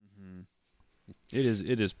It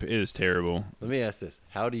is terrible. Let me ask this: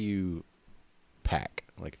 how do you pack?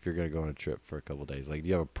 Like, if you're going to go on a trip for a couple of days, like, do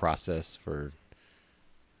you have a process for?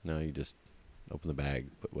 No, you just open the bag,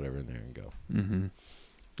 put whatever in there, and go. Mm-hmm.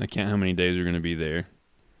 I count how many days we're going to be there.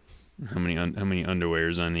 How many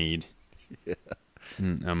underwears I need. Yeah.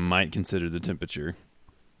 And I might consider the temperature,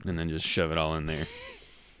 and then just shove it all in there.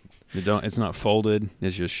 It's not folded.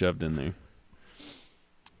 It's just shoved in there.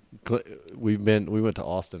 We went to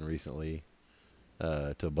Austin recently,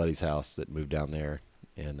 to a buddy's house that moved down there,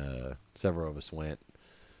 and several of us went.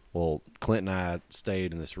 Well, Clint and I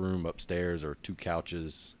stayed in this room upstairs, or 2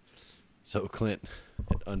 couches. So Clint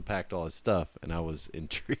had unpacked all his stuff, and I was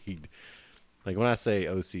intrigued. Like, when I say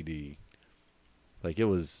OCD, like,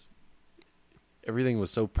 everything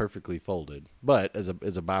was so perfectly folded. But as a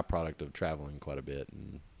byproduct of traveling quite a bit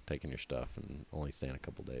and taking your stuff and only staying a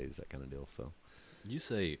couple days, that kind of deal. So You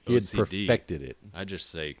say he had OCD. perfected it. I just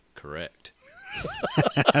say correct.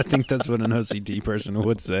 I think that's what an OCD person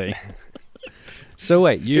would say. So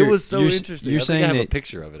wait, It was so interesting. You're I saying think I have that a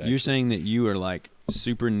picture of it. you're saying that you are like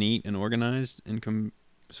super neat and organized and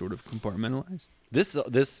sort of compartmentalized.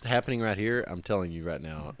 This happening right here, I'm telling you right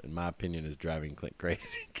now, in my opinion, is driving Clint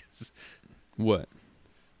crazy. 'Cause, What?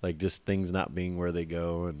 like, just things not being where they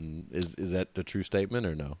go, and is that a true statement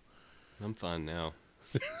or no? I'm fine now.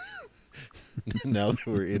 Now that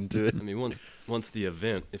we're into it, I mean, once the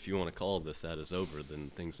event, if you want to call this that, is over,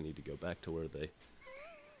 then things need to go back to where they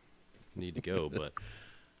need to go. But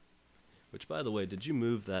which, by the way, did you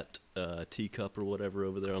move that teacup or whatever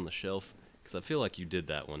over there on the shelf? Because I feel like you did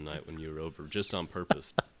that one night when you were over, just on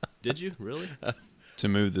purpose. Did you really? To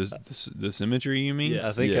move this imagery, you mean? Yeah.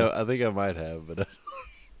 I think Yeah. I think I might have, but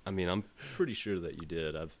I mean, I'm pretty sure that you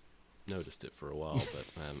did. I've noticed it for a while, but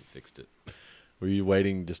I haven't fixed it. were you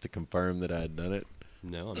waiting just to confirm that I had done it?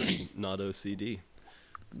 No, I'm just not OCD.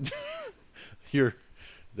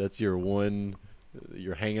 That's your one.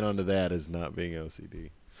 You're hanging on to that as not being OCD.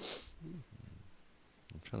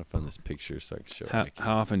 I'm trying to find this picture so I can show it.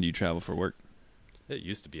 How often do you travel for work? It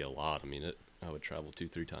used to be a lot. I mean, I would travel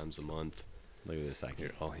 2-3 times a month. Look at this. I can.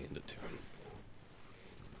 Here, I'll hand it to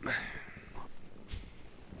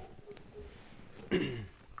him.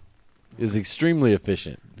 Is extremely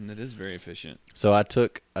efficient. And it is very efficient. So I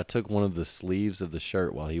took one of the sleeves of the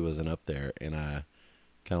shirt while he wasn't up there, and I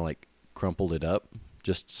kind of like crumpled it up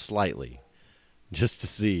just slightly, just to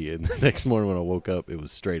see. And the next morning when I woke up, it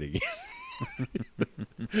was straight again.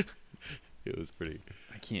 It was pretty.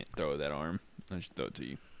 I can't throw that arm. I should throw it to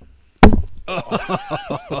you.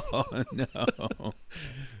 Oh, no.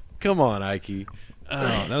 Come on, Ike.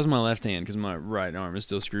 Oh, that was my left hand because my right arm is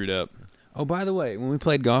still screwed up. Oh, by the way, when we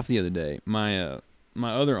played golf the other day, my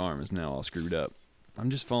other arm is now all screwed up. I'm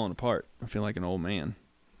just falling apart. I feel like an old man.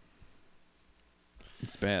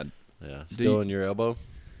 It's bad. Yeah, still in your elbow.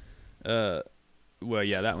 Well,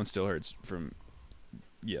 yeah, that one still hurts from.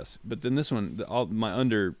 Yes, but then this one,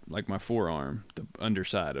 my forearm, the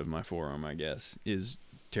underside of my forearm, I guess, is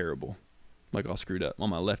terrible. Like all screwed up on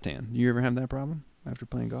my left hand. Do you ever have that problem after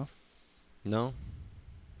playing golf? No,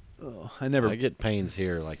 Oh, I never. I get pains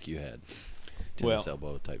here like you had. Tennis Well,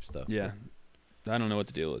 elbow type stuff. Yeah, I don't know what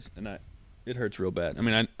the deal is, and it hurts real bad. I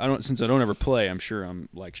mean, I don't since I don't ever play. I'm sure I'm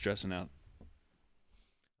like stressing out